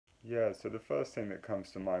Yeah, so the first thing that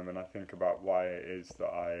comes to mind when I think about why it is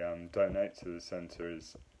that I donate to the centre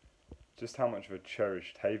is just how much of a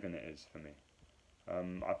cherished haven it is for me.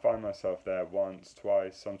 I find myself there once,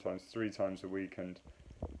 twice, sometimes three times a week, and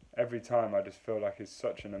every time I just feel like it's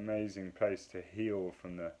such an amazing place to heal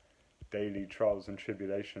from the daily trials and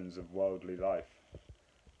tribulations of worldly life.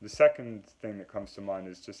 The second thing that comes to mind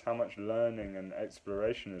is just how much learning and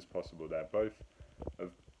exploration is possible there, both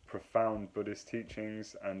of profound Buddhist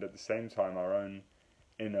teachings and at the same time our own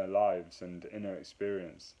inner lives and inner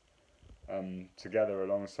experience, together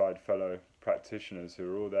alongside fellow practitioners who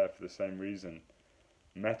are all there for the same reason,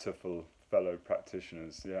 metaful fellow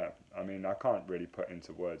practitioners. Yeah, I mean, I can't really put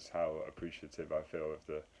into words how appreciative I feel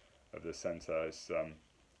of the centre.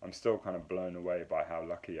 I'm still kind of blown away by how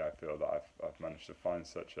lucky I feel that I've managed to find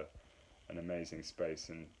such an amazing space,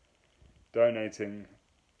 and donating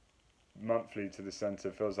monthly to the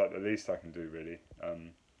centre feels like the least I can do, really.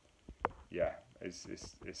 Yeah, it's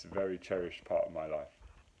a very cherished part of my life.